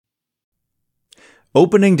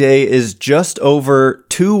Opening day is just over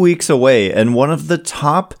 2 weeks away, and one of the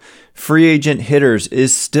top free agent hitters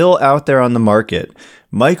is still out there on the market.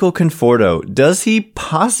 Michael Conforto, does he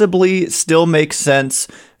possibly still make sense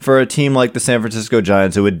for a team like the San Francisco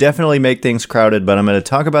Giants? It would definitely make things crowded, but I'm going to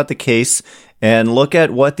talk about the case and look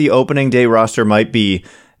at what the opening day roster might be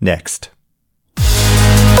next.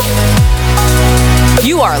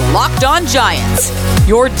 You are Locked On Giants,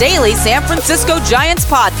 your daily San Francisco Giants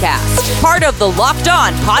podcast. Part of the Locked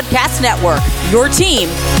On Podcast Network, your team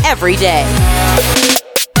every day.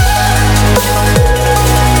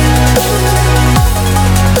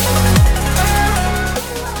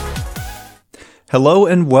 Hello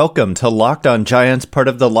and welcome to Locked On Giants, part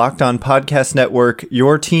of the Locked On Podcast Network,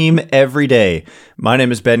 your team every day. My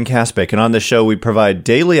name is Ben Kaspick, and on the show we provide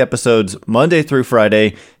daily episodes Monday through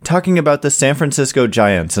Friday talking about the San Francisco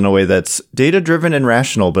Giants in a way that's data-driven and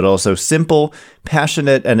rational, but also simple,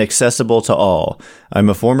 passionate, and accessible to all. I'm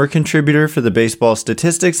a former contributor for the baseball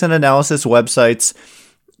statistics and analysis websites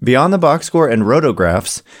Beyond the Box Score and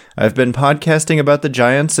Rotographs. I've been podcasting about the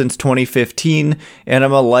Giants since 2015, and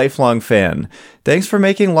I'm a lifelong fan. Thanks for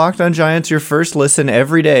making Locked On Giants your first listen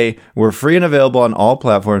every day. We're free and available on all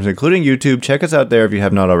platforms, including YouTube. Check us out there if you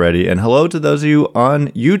have not already. And hello to those of you on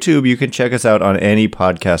YouTube. You can check us out on any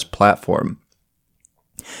podcast platform.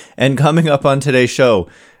 And coming up on today's show,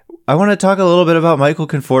 I want to talk a little bit about Michael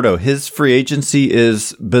Conforto. His free agency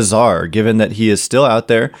is bizarre, given that he is still out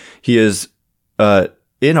there. He is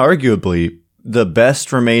inarguably the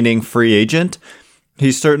best remaining free agent.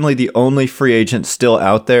 He's certainly the only free agent still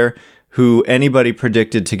out there who anybody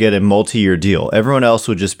predicted to get a multi-year deal. Everyone else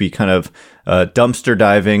would just be kind of dumpster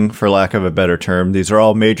diving, for lack of a better term. These are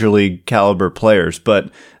all major league caliber players,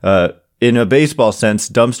 but in a baseball sense,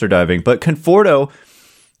 dumpster diving. But Conforto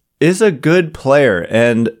is a good player,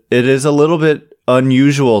 and it is a little bit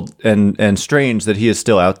unusual and strange that he is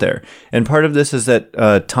still out there. And part of this is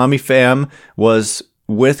that Tommy Pham was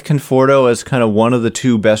with Conforto as kind of one of the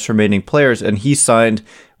two best remaining players, and he signed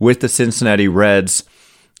with the Cincinnati Reds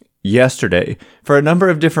yesterday. For a number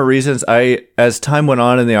of different reasons, as time went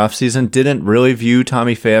on in the offseason, didn't really view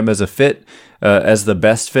Tommy Pham as a fit, as the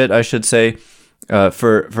best fit, I should say,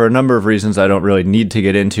 for a number of reasons I don't really need to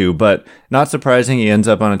get into, but not surprising he ends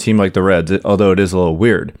up on a team like the Reds, although it is a little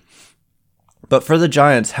weird. But for the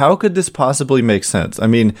Giants, how could this possibly make sense? I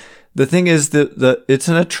mean, the thing is that it's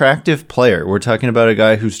an attractive player. We're talking about a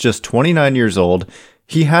guy who's just 29 years old.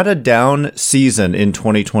 He had a down season in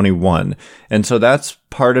 2021. And so that's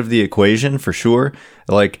part of the equation for sure.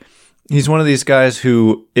 Like, he's one of these guys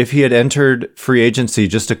who, if he had entered free agency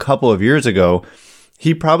just a couple of years ago,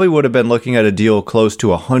 he probably would have been looking at a deal close to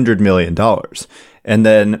 $100 million. And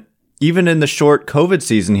then even in the short COVID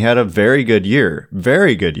season, he had a very good year.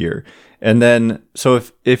 And then, so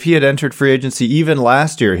if he had entered free agency even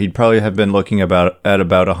last year, he'd probably have been looking at about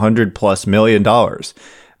 $100+ million.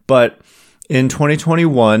 But in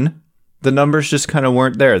 2021, the numbers just kind of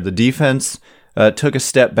weren't there. The defense took a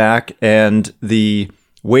step back, and the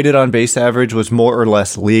weighted on base average was more or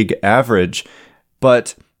less league average.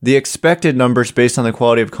 But the expected numbers based on the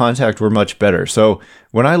quality of contact were much better. So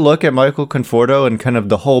when I look at Michael Conforto and kind of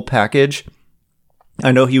the whole package,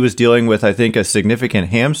 I know he was dealing with, I think, a significant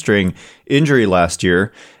hamstring injury last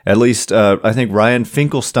year. At least, I think Ryan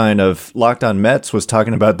Finkelstein of Locked On Mets was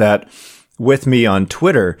talking about that with me on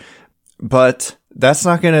Twitter. But that's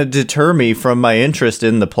not going to deter me from my interest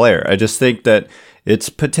in the player. I just think that it's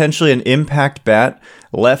potentially an impact bat,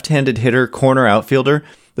 left-handed hitter, corner outfielder.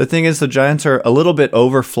 The thing is, the Giants are a little bit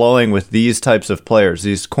overflowing with these types of players.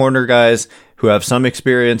 These corner guys who have some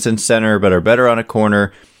experience in center but are better on a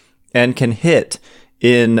corner and can hit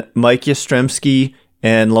in Mike Yastrzemski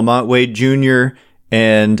and Lamont Wade Jr.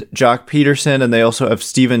 and Jock Peterson, and they also have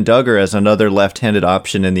Steven Duggar as another left-handed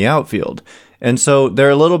option in the outfield. And so they're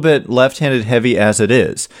a little bit left-handed heavy as it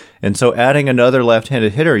is. And so adding another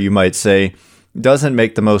left-handed hitter, you might say, doesn't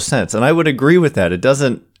make the most sense. And I would agree with that.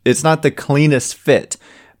 It's not the cleanest fit.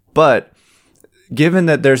 But given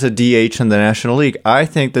that there's a DH in the National League, I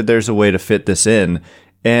think that there's a way to fit this in.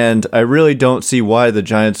 And I really don't see why the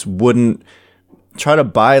Giants wouldn't try to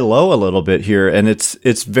buy low a little bit here. And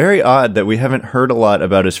it's very odd that we haven't heard a lot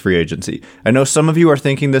about his free agency. I know some of you are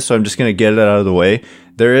thinking this, so I'm just going to get it out of the way.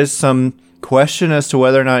 There is some question as to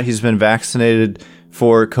whether or not he's been vaccinated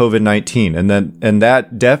for COVID-19. And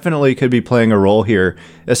that definitely could be playing a role here,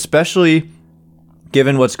 especially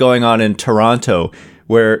given what's going on in Toronto,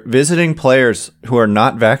 where visiting players who are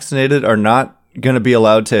not vaccinated are not going to be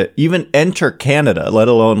allowed to even enter Canada, let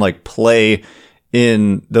alone like play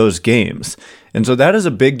in those games. And so that is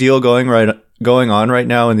a big deal going on right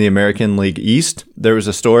now in the American League East. There was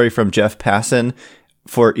a story from Jeff Passan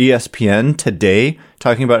for ESPN today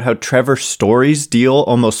talking about how Trevor Story's deal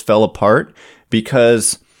almost fell apart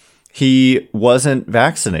because he wasn't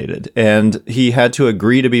vaccinated and he had to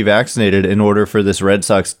agree to be vaccinated in order for this Red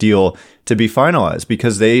Sox deal to be finalized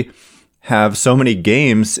because they have so many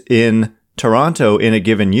games in Toronto in a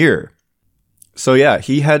given year. So yeah,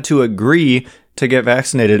 he had to agree to get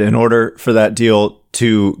vaccinated in order for that deal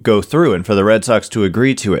to go through and for the Red Sox to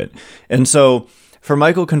agree to it. And so for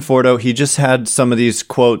Michael Conforto, he just had some of these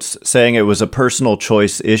quotes saying it was a personal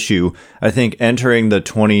choice issue. I think entering the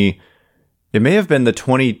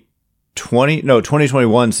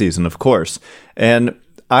 2021 season, of course. And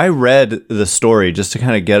I read the story just to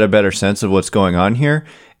kind of get a better sense of what's going on here.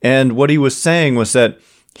 And what he was saying was that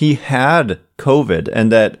he had COVID and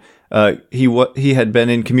that he had been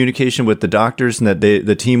in communication with the doctors and that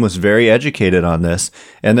the team was very educated on this.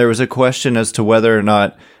 And there was a question as to whether or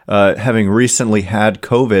not, having recently had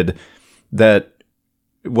COVID, that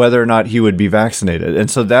whether or not he would be vaccinated. And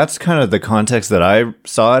so that's kind of the context that I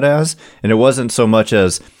saw it as. And it wasn't so much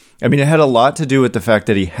as, I mean, it had a lot to do with the fact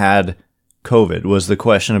that he had COVID was the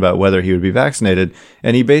question about whether he would be vaccinated.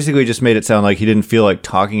 And he basically just made it sound like he didn't feel like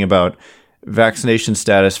talking about vaccination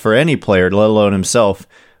status for any player, let alone himself,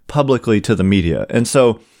 publicly to the media. And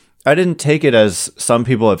so I didn't take it as some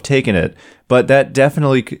people have taken it, but that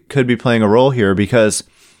definitely could be playing a role here because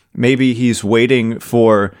maybe he's waiting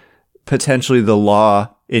for potentially the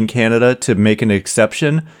law in Canada to make an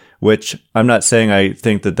exception, which I'm not saying I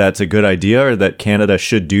think that that's a good idea or that Canada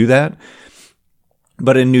should do that.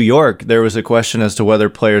 But in New York, there was a question as to whether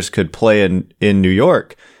players could play in New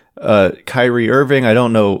York. Kyrie Irving, I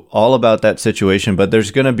don't know all about that situation, but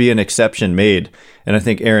there's going to be an exception made. And I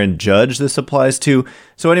think Aaron Judge this applies to.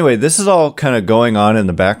 So anyway, this is all kind of going on in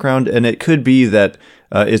the background, and it could be that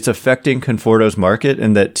it's affecting Conforto's market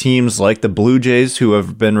and that teams like the Blue Jays, who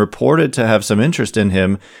have been reported to have some interest in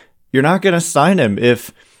him, you're not going to sign him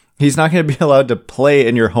if he's not going to be allowed to play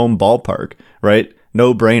in your home ballpark, right?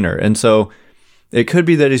 No brainer. And so it could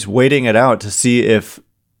be that he's waiting it out to see if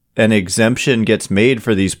an exemption gets made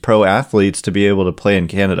for these pro athletes to be able to play in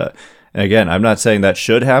Canada. And again, I'm not saying that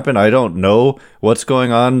should happen. I don't know what's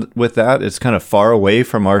going on with that. It's kind of far away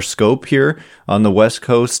from our scope here on the West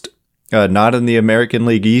Coast, not in the American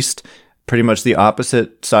League East, pretty much the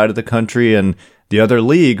opposite side of the country and the other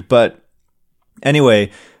league. But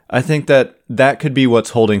anyway, I think that could be what's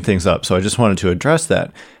holding things up. So I just wanted to address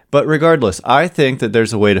that. But regardless, I think that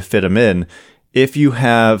there's a way to fit him in if you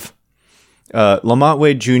have LaMonte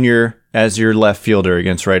Wade Jr. as your left fielder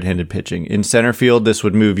against right-handed pitching. In center field, this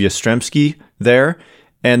would move Yastrzemski there.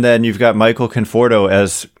 And then you've got Michael Conforto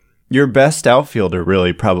as your best outfielder,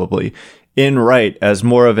 really, probably. In right as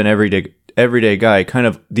more of an everyday guy, kind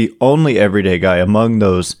of the only everyday guy among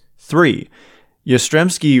those three.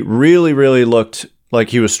 Yastrzemski really, really looked like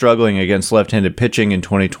he was struggling against left-handed pitching in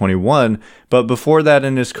 2021. But before that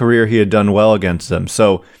in his career, he had done well against them.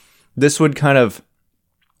 So this would kind of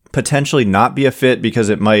potentially not be a fit because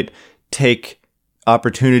it might take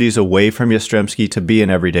opportunities away from Yastrzemski to be an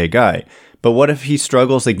everyday guy. But what if he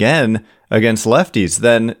struggles again against lefties?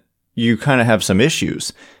 Then you kind of have some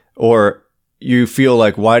issues. Or you feel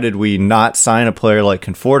like, why did we not sign a player like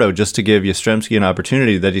Conforto just to give Yastrzemski an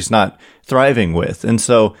opportunity that he's not thriving with? And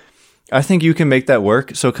so I think you can make that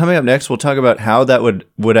work. So coming up next, we'll talk about how that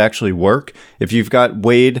would actually work. If you've got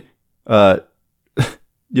Wade,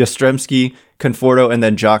 Yastrzemski, Conforto, and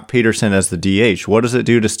then Jock Peterson as the DH. What does it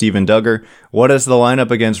do to Steven Duggar? What is the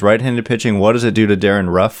lineup against right-handed pitching? What does it do to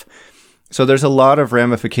Darren Ruff? So there's a lot of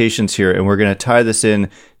ramifications here, and we're going to tie this in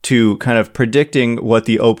to kind of predicting what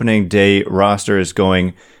the opening day roster is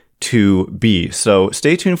going to be. So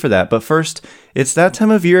stay tuned for that. But first, it's that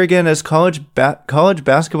time of year again as college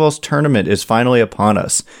basketball's tournament is finally upon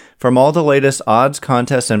us. From all the latest odds,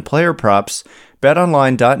 contests, and player props,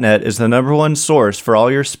 BetOnline.net is the #1 source for all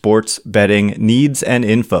your sports betting needs and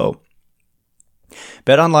info.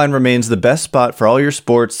 BetOnline remains the best spot for all your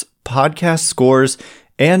sports, podcast scores,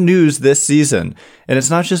 and news this season. And it's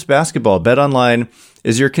not just basketball. BetOnline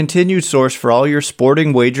is your continued source for all your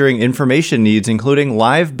sporting wagering information needs, including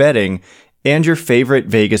live betting and your favorite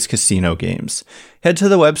Vegas casino games. Head to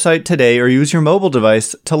the website today or use your mobile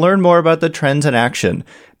device to learn more about the trends in action.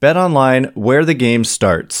 BetOnline, where the game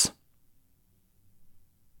starts.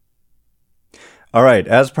 All right,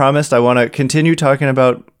 as promised, I want to continue talking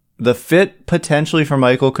about the fit potentially for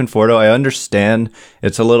Michael Conforto. I understand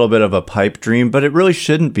it's a little bit of a pipe dream, but it really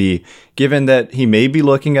shouldn't be, given that he may be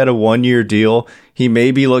looking at a one-year deal. He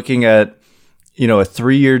may be looking at a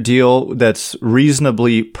 3-year deal that's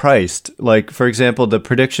reasonably priced. Like, for example, the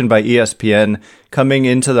prediction by ESPN coming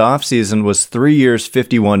into the offseason was 3 years,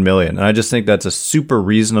 $51 million. And I just think that's a super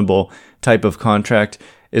reasonable type of contract.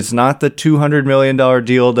 It's not the $200 million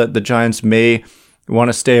deal that the Giants may want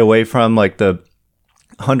to stay away from, like the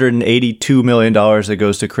 $182 million that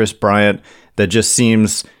goes to Chris Bryant that just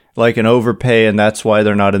seems like an overpay, and that's why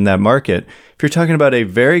they're not in that market. If you're talking about a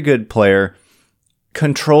very good player,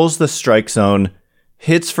 controls the strike zone,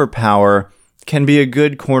 hits for power, can be a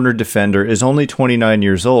good corner defender, is only 29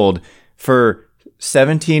 years old, for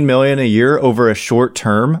 $17 million a year over a short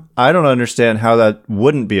term, I don't understand how that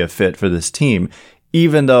wouldn't be a fit for this team,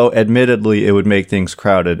 even though admittedly it would make things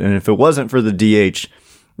crowded. And if it wasn't for the DH,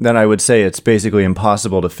 then I would say it's basically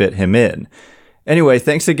impossible to fit him in. Anyway,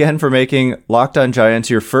 thanks again for making Locked On Giants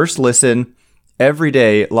your first listen every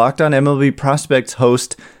day. Locked On MLB Prospects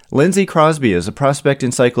host Lindsey Crosby is a prospect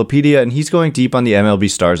encyclopedia, and he's going deep on the MLB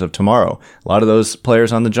stars of tomorrow. A lot of those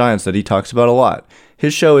players on the Giants that he talks about a lot.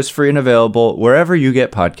 His show is free and available wherever you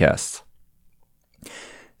get podcasts.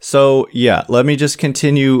 So, yeah, let me just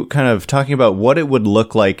continue kind of talking about what it would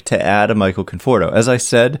look like to add a Michael Conforto. As I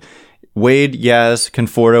said, Wade, Yaz,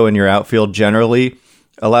 Conforto in your outfield generally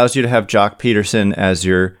allows you to have Jock Peterson as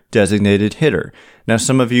your designated hitter. Now,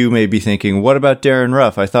 some of you may be thinking, what about Darren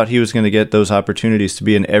Ruff? I thought he was going to get those opportunities to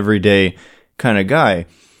be an everyday kind of guy.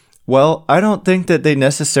 Well, I don't think that they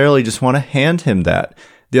necessarily just want to hand him that.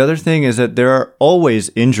 The other thing is that there are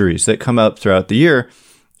always injuries that come up throughout the year,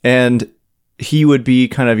 and he would be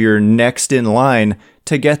kind of your next in line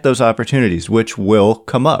to get those opportunities, which will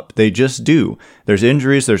come up. They just do. There's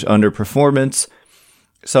injuries, there's underperformance.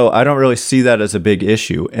 So I don't really see that as a big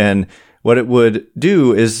issue. And what it would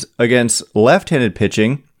do is against left-handed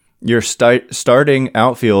pitching, your starting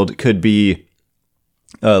outfield could be,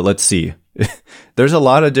 let's see, there's a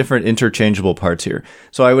lot of different interchangeable parts here.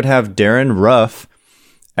 So I would have Darren Ruff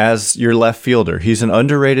as your left fielder. He's an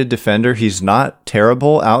underrated defender. He's not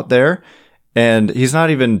terrible out there, and he's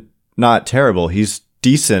not even not terrible. He's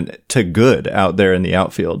decent to good out there in the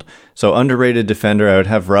outfield. So underrated defender, I would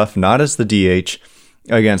have Ruff not as the DH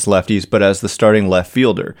against lefties, but as the starting left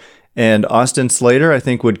fielder. And Austin Slater, I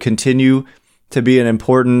think, would continue to be an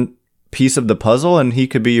important piece of the puzzle, and he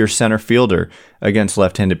could be your center fielder against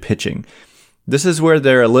left-handed pitching. This is where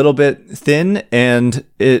they're a little bit thin, and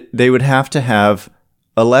they would have to have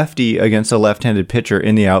a lefty against a left-handed pitcher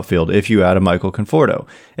in the outfield if you add a Michael Conforto.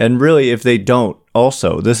 And really, if they don't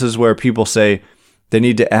also, this is where people say they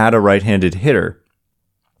need to add a right-handed hitter.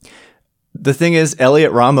 The thing is,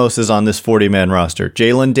 Elliot Ramos is on this 40-man roster.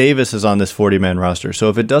 Jalen Davis is on this 40-man roster. So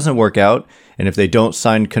if it doesn't work out, and if they don't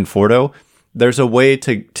sign Conforto, there's a way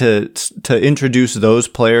to introduce those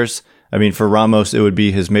players. I mean, for Ramos, it would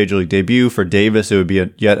be his major league debut. For Davis, it would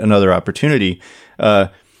be yet another opportunity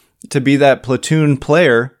to be that platoon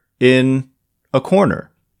player in a corner.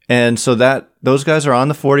 And so that those guys are on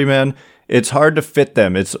the 40-man. It's hard to fit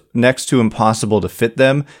them. It's next to impossible to fit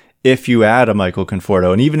them if you add a Michael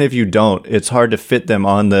Conforto. And even if you don't, it's hard to fit them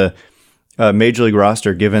on the major league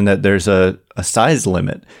roster, given that there's a size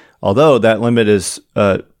limit. Although that limit is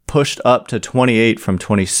pushed up to 28 from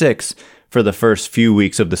 26 for the first few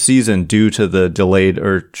weeks of the season due to the delayed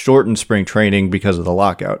or shortened spring training because of the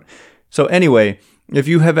lockout. So anyway, if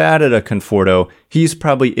you have added a Conforto, he's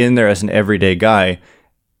probably in there as an everyday guy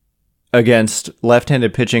against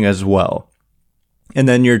left-handed pitching as well. And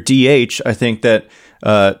then your DH, I think that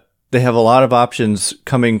they have a lot of options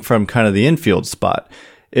coming from kind of the infield spot.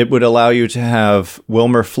 It would allow you to have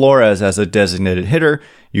Wilmer Flores as a designated hitter.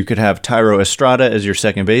 You could have Thairo Estrada as your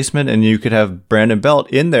second baseman, and you could have Brandon Belt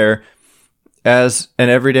in there as an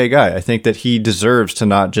everyday guy. I think that he deserves to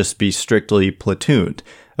not just be strictly platooned.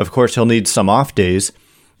 Of course, he'll need some off days,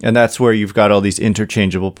 and that's where you've got all these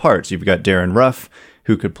interchangeable parts. You've got Darren Ruff,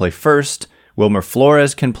 who could play first. Wilmer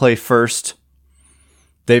Flores can play first.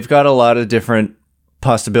 They've got a lot of different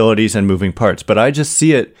possibilities and moving parts, but I just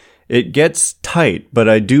see it gets tight, but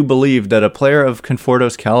I do believe that a player of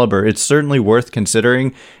Conforto's caliber, it's certainly worth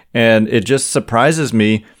considering, and it just surprises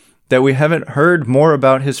me that we haven't heard more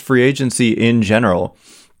about his free agency in general.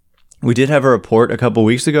 We did have a report a couple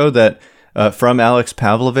weeks ago that from Alex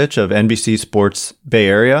Pavlovich of NBC Sports Bay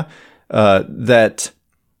Area that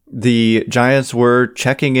the Giants were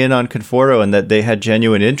checking in on Conforto and that they had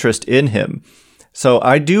genuine interest in him. So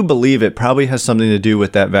I do believe it probably has something to do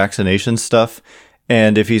with that vaccination stuff.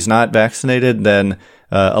 And if he's not vaccinated, then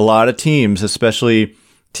a lot of teams, especially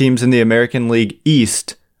teams in the American League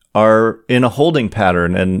East, are in a holding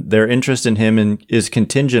pattern, and their interest in him is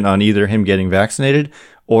contingent on either him getting vaccinated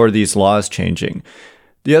or these laws changing.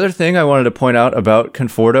 The other thing I wanted to point out about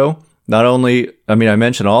Conforto not only, I mean, I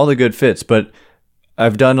mentioned all the good fits, but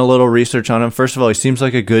I've done a little research on him. First of all, he seems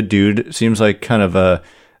like a good dude. Seems like kind of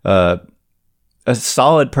a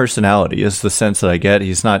solid personality is the sense that I get.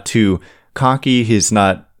 He's not too cocky. He's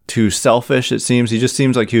not too selfish, it seems. He just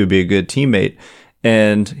seems like he would be a good teammate.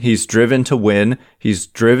 And he's driven to win. He's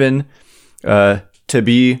driven to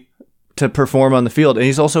perform on the field. And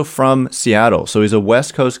he's also from Seattle. So he's a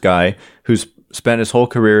West Coast guy who's spent his whole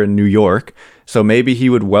career in New York. So maybe he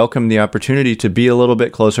would welcome the opportunity to be a little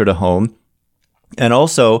bit closer to home. And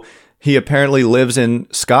also, he apparently lives in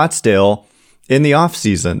Scottsdale in the off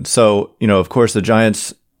season. So, of course, the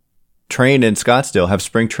Giants train in Scottsdale, have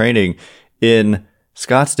spring training in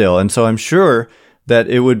Scottsdale. And so I'm sure that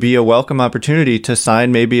it would be a welcome opportunity to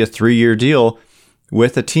sign maybe a 3-year deal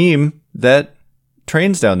with a team that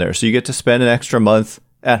trains down there. So you get to spend an extra month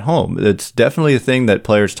at home. It's definitely a thing that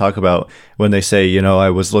players talk about when they say, I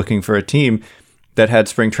was looking for a team that had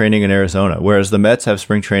spring training in Arizona, whereas the Mets have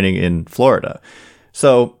spring training in Florida.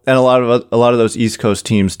 So, and a lot of those East Coast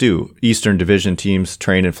teams do. Eastern Division teams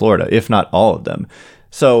train in Florida, if not all of them.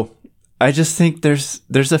 So I just think there's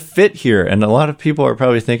a fit here, and a lot of people are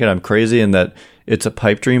probably thinking I'm crazy and that it's a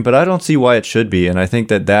pipe dream, but I don't see why it should be. And I think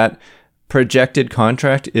that projected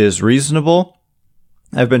contract is reasonable.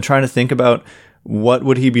 I've been trying to think about what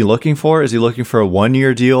would he be looking for? Is he looking for a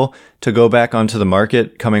 1-year deal to go back onto the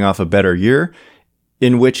market coming off a better year?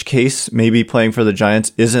 In which case, maybe playing for the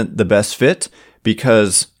Giants isn't the best fit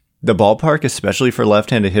because the ballpark, especially for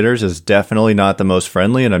left-handed hitters, is definitely not the most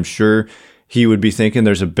friendly. And I'm sure he would be thinking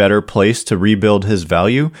there's a better place to rebuild his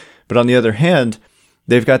value. But on the other hand,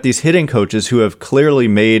 they've got these hitting coaches who have clearly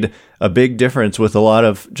made a big difference with a lot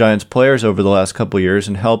of Giants players over the last couple of years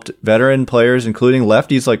and helped veteran players, including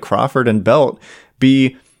lefties like Crawford and Belt,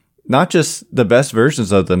 be not just the best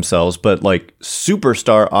versions of themselves, but like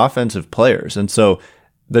superstar offensive players. And so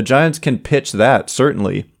the Giants can pitch that,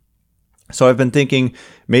 certainly. So I've been thinking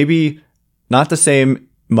maybe not the same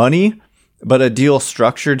money, but a deal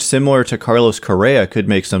structured similar to Carlos Correa could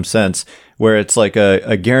make some sense, where it's like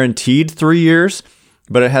a guaranteed 3 years,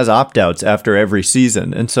 but it has opt-outs after every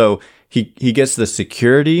season. And so he gets the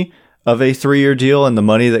security of a 3-year deal and the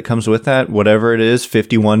money that comes with that, whatever it is,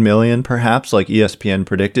 $51 million perhaps, like ESPN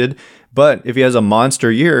predicted. But if he has a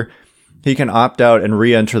monster year, he can opt out and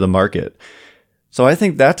re-enter the market. So I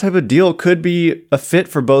think that type of deal could be a fit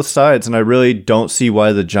for both sides, and I really don't see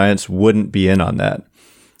why the Giants wouldn't be in on that.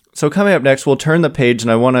 So coming up next, we'll turn the page,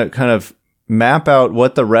 and I want to kind of map out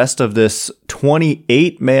what the rest of this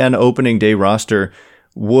 28-man opening day roster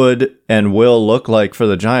would and will look like for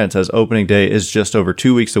the Giants, as opening day is just over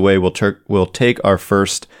 2 weeks away. We'll take our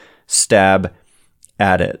first stab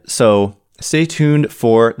at it. So stay tuned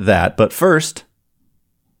for that. But first,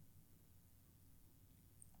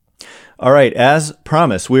 all right, as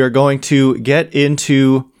promised, we are going to get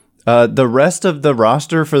into the rest of the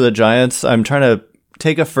roster for the Giants. I'm trying to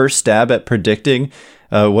take a first stab at predicting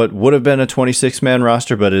what would have been a 26-man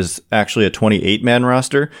roster, but is actually a 28-man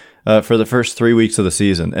roster for the first 3 weeks of the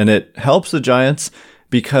season. And it helps the Giants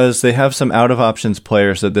because they have some out-of-options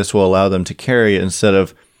players that this will allow them to carry instead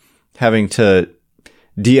of having to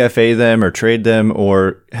DFA them or trade them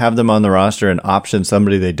or have them on the roster and option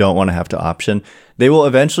somebody they don't want to have to option. They will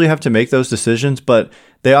eventually have to make those decisions, but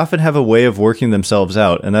they often have a way of working themselves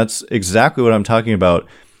out. And that's exactly what I'm talking about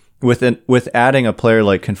with adding a player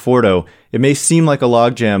like Conforto. It may seem like a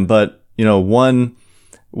logjam, but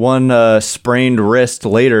one sprained wrist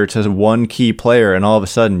later to one key player, and all of a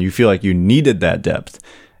sudden you feel like you needed that depth.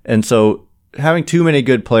 And so having too many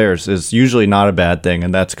good players is usually not a bad thing,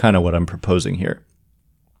 and that's kind of what I'm proposing here.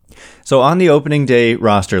 So on the opening day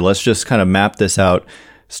roster, let's just kind of map this out.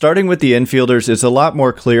 Starting with the infielders, it's a lot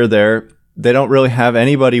more clear there. They don't really have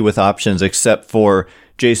anybody with options except for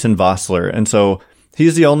Jason Vossler. And so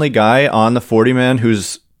he's the only guy on the 40-man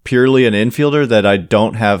who's purely an infielder that I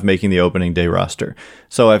don't have making the opening day roster.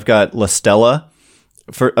 So I've got La Stella.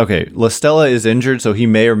 La Stella is injured, so he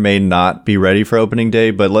may or may not be ready for opening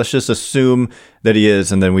day, but let's just assume that he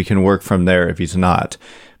is, and then we can work from there if he's not.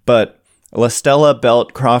 But La Stella,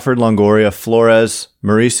 Belt, Crawford, Longoria, Flores,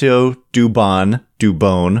 Mauricio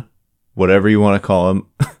Dubon, whatever you want to call him.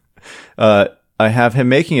 I have him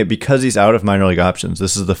making it because he's out of minor league options.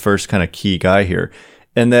 This is the first kind of key guy here.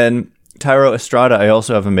 And then Thairo Estrada, I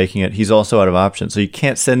also have him making it. He's also out of options. So you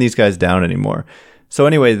can't send these guys down anymore. So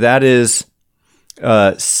anyway, that is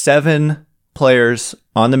 7 players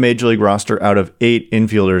on the major league roster out of 8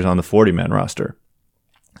 infielders on the 40-man roster.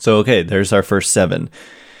 So, okay, there's our first 7.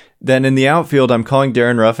 Then in the outfield, I'm calling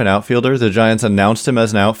Darren Ruff an outfielder. The Giants announced him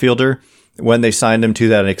as an outfielder when they signed him to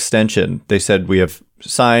that extension. They said, we have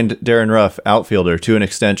signed Darren Ruff, outfielder, to an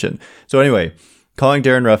extension. So anyway, calling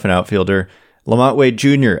Darren Ruff an outfielder. Lamont Wade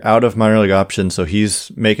Jr. out of minor league options, so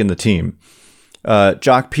he's making the team.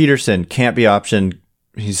 Jock Peterson can't be optioned.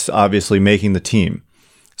 He's obviously making the team.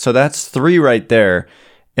 So that's 3 right there.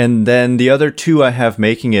 And then the other 2 I have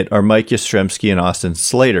making it are Mike Yastrzemski and Austin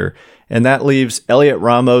Slater. And that leaves Elliot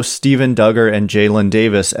Ramos, Steven Duggar, and Jalen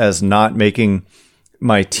Davis as not making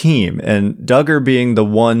my team. And Duggar being the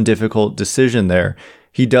one difficult decision there.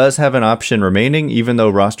 He does have an option remaining, even though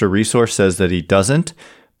Roster Resource says that he doesn't.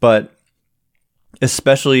 But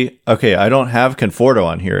especially, okay, I don't have Conforto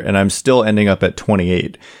on here, and I'm still ending up at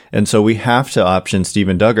 28. And so we have to option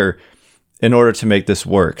Steven Duggar in order to make this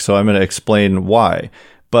work. So I'm going to explain why.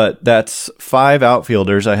 But that's 5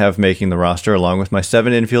 outfielders I have making the roster, along with my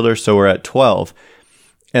 7 infielders, so we're at 12.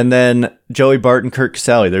 And then Joey Bart and Kirk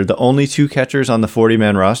Casale, they're the only 2 catchers on the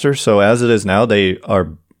 40-man roster. So as it is now, they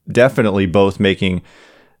are definitely both making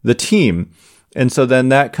the team. And so then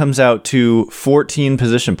that comes out to 14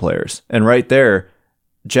 position players. And right there,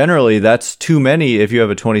 generally, that's too many if you have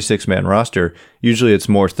a 26-man roster. Usually it's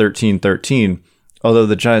more 13-13, although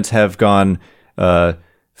the Giants have gone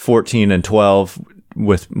 14 and 12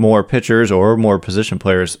 with more pitchers or more position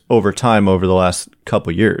players over time over the last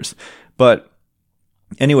couple years. But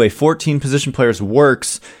anyway, 14 position players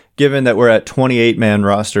works given that we're at 28-man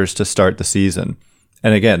rosters to start the season.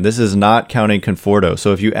 And again, this is not counting Conforto.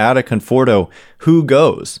 So if you add a Conforto, who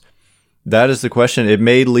goes? That is the question. It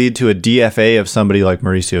may lead to a DFA of somebody like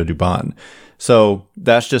Mauricio Dubon. So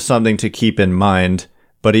that's just something to keep in mind.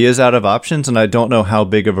 But he is out of options, and I don't know how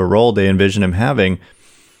big of a role they envision him having.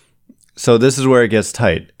 So this is where it gets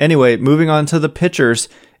tight. Anyway, moving on to the pitchers,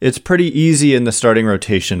 it's pretty easy in the starting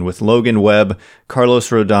rotation with Logan Webb, Carlos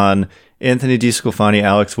Rodon, Anthony DeSclafani,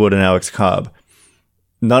 Alex Wood, and Alex Cobb.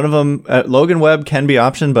 None of them, Logan Webb can be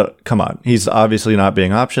optioned, but come on, he's obviously not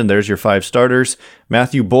being optioned. There's your 5 starters.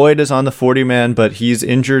 Matthew Boyd is on the 40-man, but he's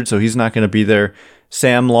injured, so he's not going to be there.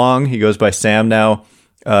 Sam Long, he goes by Sam now.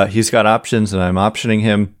 He's got options, and I'm optioning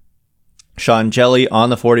him. Sean Jelly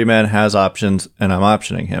on the 40-man has options, and I'm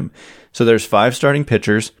optioning him. So there's 5 starting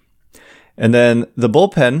pitchers. And then the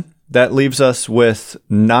bullpen, that leaves us with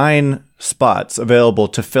 9 spots available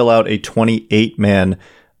to fill out a 28-man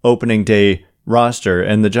opening day roster.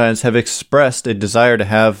 And the Giants have expressed a desire to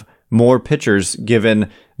have more pitchers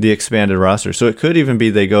given the expanded roster. So it could even be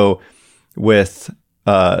they go with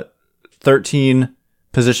 13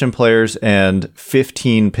 position players and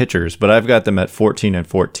 15 pitchers, but I've got them at 14 and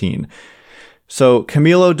 14. So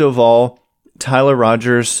Camilo Doval, Tyler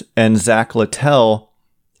Rogers, and Zach Littell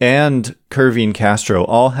and Kervin Castro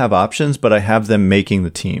all have options, but I have them making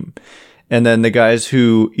the team. And then the guys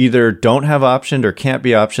who either don't have optioned or can't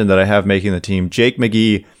be optioned that I have making the team, Jake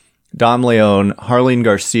McGee, Dom Leone, Harleen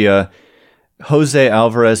Garcia, Jose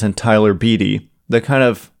Alvarez, and Tyler Beede. The kind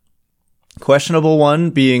of questionable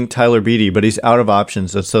one being Tyler Beede, but he's out of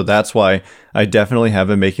options. And so that's why I definitely have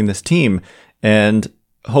him making this team and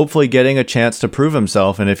hopefully getting a chance to prove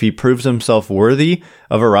himself. And if he proves himself worthy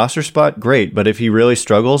of a roster spot, great. But if he really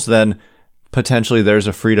struggles, then potentially there's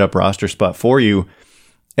a freed up roster spot for you.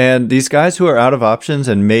 And these guys who are out of options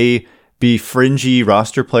and may be fringy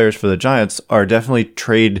roster players for the Giants are definitely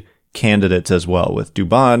trade candidates as well, with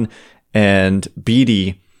Dubon and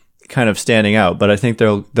Beede kind of standing out. But I think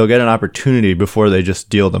they'll get an opportunity before they just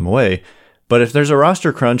deal them away. But if there's a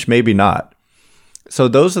roster crunch, maybe not. So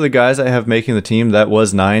those are the guys I have making the team. That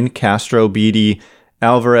was 9: Castro, Beede,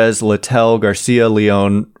 Alvarez, Littell, Garcia,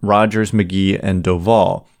 Leone, Rogers, McGee, and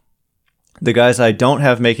Doval. The guys I don't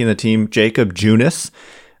have making the team: Jacob Junis,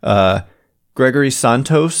 Gregory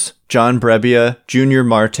Santos, John Brebbia, Junior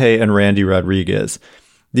Marte, and Randy Rodriguez.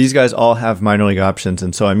 These guys all have minor league options,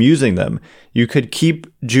 and so I'm using them. You could keep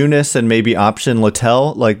Junis and maybe option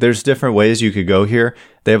Littell. Like, there's different ways you could go here.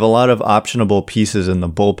 They have a lot of optionable pieces in the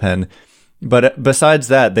bullpen. But besides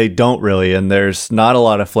that, they don't really, and there's not a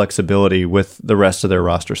lot of flexibility with the rest of their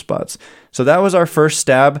roster spots. So that was our first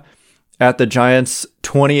stab at the Giants'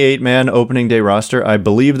 28-man opening day roster. I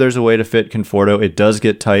believe there's a way to fit Conforto. It does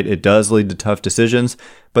get tight. It does lead to tough decisions.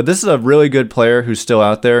 But this is a really good player who's still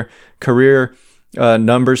out there. Career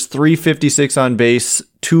numbers: 356 on base,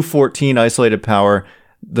 214 isolated power.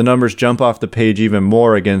 The numbers jump off the page even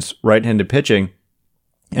more against right-handed pitching.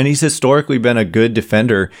 And he's historically been a good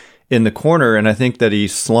defender in the corner, and I think that he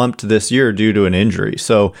slumped this year due to an injury.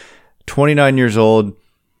 So 29 years old.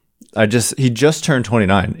 He just turned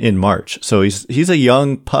 29 in March. So he's a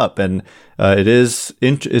young pup, and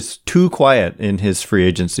it's too quiet in his free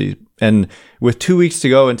agency. And with 2 weeks to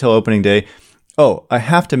go until opening day, I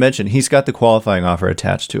have to mention, he's got the qualifying offer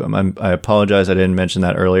attached to him. I apologize I didn't mention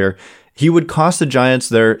that earlier. He would cost the Giants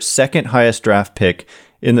their second highest draft pick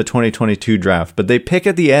in the 2022 draft, but they pick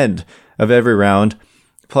at the end of every round.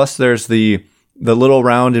 Plus there's the little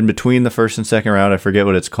round in between the first and second round. I forget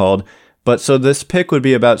what it's called. But so this pick would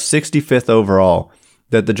be about 65th overall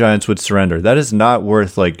that the Giants would surrender. That is not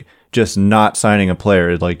worth like just not signing a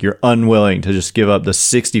player. Like you're unwilling to just give up the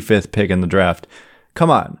 65th pick in the draft.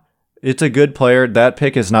 Come on. It's a good player. That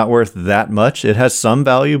pick is not worth that much. It has some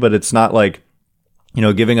value, but it's not like,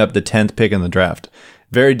 giving up the 10th pick in the draft.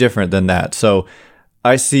 Very different than that. So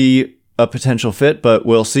I see a potential fit, but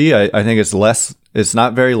we'll see. I think it's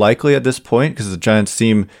not very likely at this point because the Giants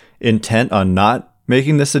seem intent on not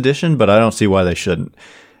making this addition, but I don't see why they shouldn't.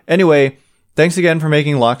 Anyway, thanks again for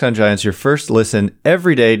making Locked On Giants your first listen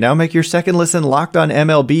every day. Now make your second listen Locked On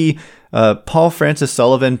MLB. Paul Francis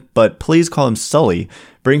Sullivan, but please call him Sully,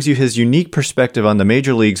 brings you his unique perspective on the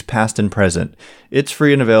major leagues past and present. It's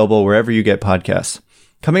free and available wherever you get podcasts.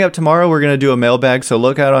 Coming up tomorrow, we're going to do a mailbag, so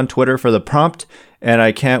look out on Twitter for the prompt, and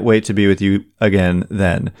I can't wait to be with you again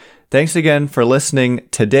then. Thanks again for listening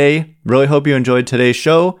today. Really hope you enjoyed today's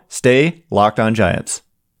show. Stay Locked On Giants.